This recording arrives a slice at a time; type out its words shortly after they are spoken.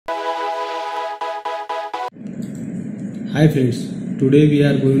Hi friends, today we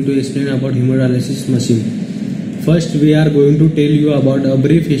are going to explain about hemodialysis machine. First we are going to tell you about a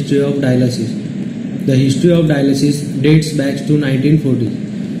brief history of dialysis. The history of dialysis dates back to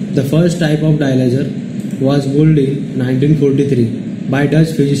 1940s. The first type of dialyzer was built in 1943 by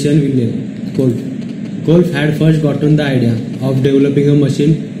Dutch physician Willem Kolff. Kolff had first gotten the idea of developing a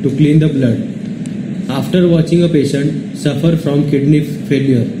machine to clean the blood. After watching a patient suffer from kidney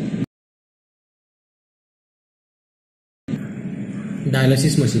failure,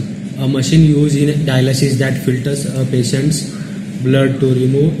 dialysis machine. A machine used in dialysis that filters a patient's blood to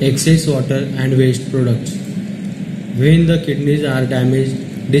remove excess water and waste products. When the kidneys are damaged,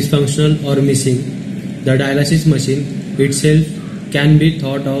 dysfunctional or missing, the dialysis machine itself can be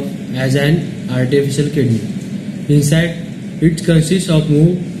thought of as an artificial kidney. Inside, it consists of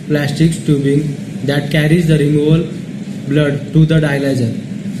moved plastic tubing that carries the removal blood to the dialyzer.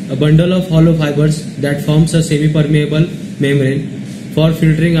 A bundle of hollow fibers that forms a semi-permeable membrane for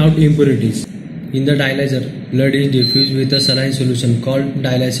filtering out impurities. In the dialyzer, blood is diffused with a saline solution called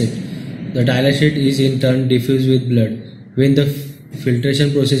dialysate. The dialysate is in turn diffused with blood. When the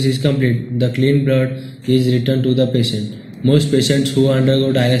filtration process is complete, the clean blood is returned to the patient. Most patients who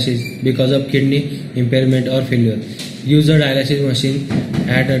undergo dialysis because of kidney impairment or failure use a dialysis machine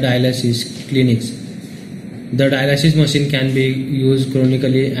at a dialysis clinics. The dialysis machine can be used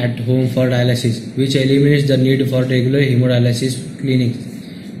chronically at home for dialysis, which eliminates the need for regular hemodialysis clinics.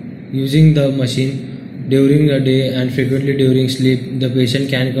 Using the machine during the day and frequently during sleep, the patient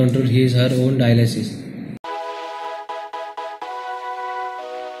can control his or her own dialysis.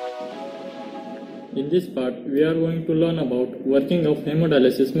 In this part, we are going to learn about working of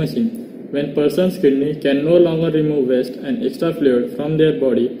hemodialysis machine. When person's kidney can no longer remove waste and extra fluid from their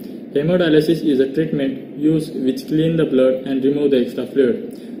body, hemodialysis is a treatment used which clean the blood and remove the extra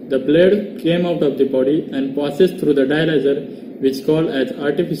fluid. The blood came out of the body and passes through the dialyzer, which called as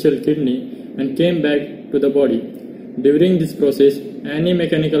artificial kidney, and came back to the body. During this process, any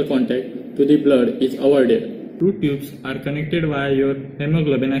mechanical contact to the blood is avoided. Two tubes are connected via your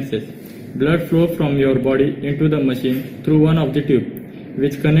hemoglobin axis. Blood flow from your body into the machine through one of the tubes,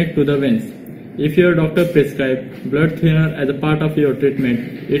 which connect to the veins. If your doctor prescribes blood thinner as a part of your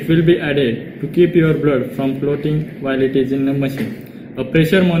treatment, it will be added to keep your blood from floating while it is in the machine. A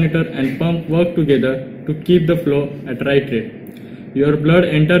pressure monitor and pump work together to keep the flow at right rate. Your blood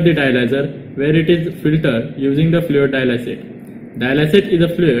enters the dialyzer where it is filtered using the fluid dialysate. Dialysate is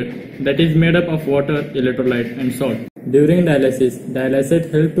a fluid that is made up of water, electrolyte and salt. During dialysis,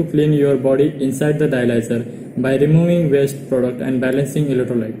 dialysate helps to clean your body inside the dialyzer by removing waste product and balancing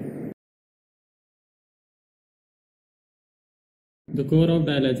electrolyte. The core of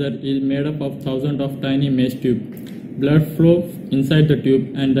dialyzer is made up of thousands of tiny mesh tubes. Blood flows inside the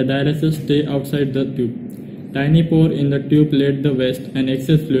tube and the dialysis stays outside the tube. Tiny pore in the tube let the waste and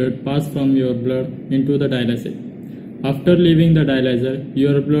excess fluid pass from your blood into the dialysate. After leaving the dialyzer,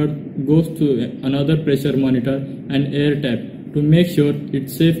 your blood goes to another pressure monitor and air tap to make sure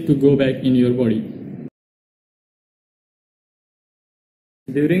it's safe to go back in your body.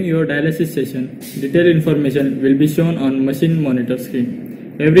 During your dialysis session, detailed information will be shown on machine monitor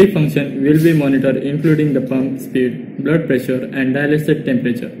screen. Every function will be monitored including the pump speed, blood pressure and dialysate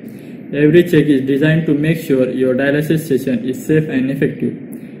temperature. Every check is designed to make sure your dialysis session is safe and effective.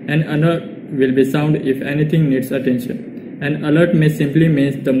 An alert will be sounded if anything needs attention. An alert may simply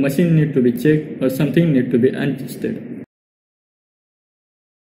mean the machine needs to be checked or something needs to be adjusted.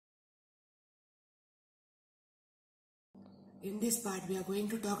 In this part, we are going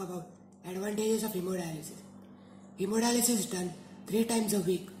to talk about advantages of hemodialysis. Hemodialysis is done 3 times a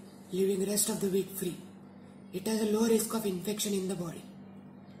week, leaving rest of the week free. It has a low risk of infection in the body.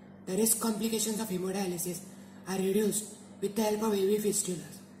 The risk complications of hemodialysis are reduced with the help of AV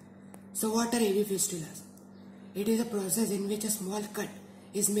fistulas. So what are AV fistulas? It is a process in which a small cut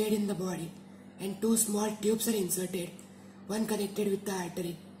is made in the body and 2 small tubes are inserted, one connected with the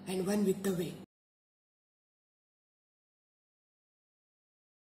artery and one with the vein.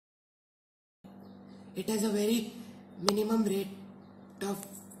 It has a very minimum rate of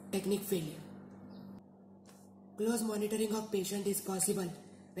technique failure. Close monitoring of patient is possible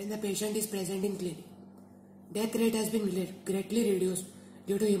when the patient is present in clinic. Death rate has been greatly reduced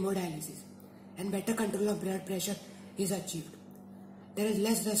due to hemodialysis and better control of blood pressure is achieved. There is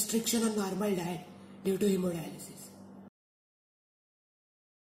less restriction on normal diet due to hemodialysis.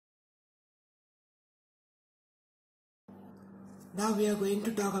 Now we are going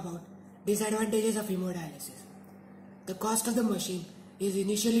to talk about disadvantages of hemodialysis. The cost of the machine is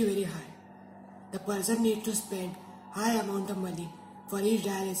initially very high. The person needs to spend high amount of money for each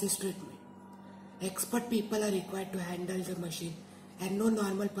dialysis treatment. Expert people are required to handle the machine and no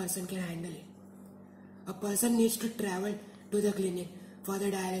normal person can handle it. A person needs to travel to the clinic for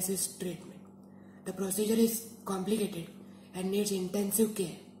the dialysis treatment. The procedure is complicated and needs intensive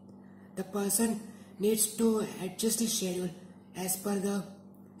care. The person needs to adjust his schedule as per the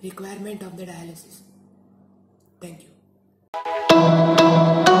requirement of the dialysis. Thank you.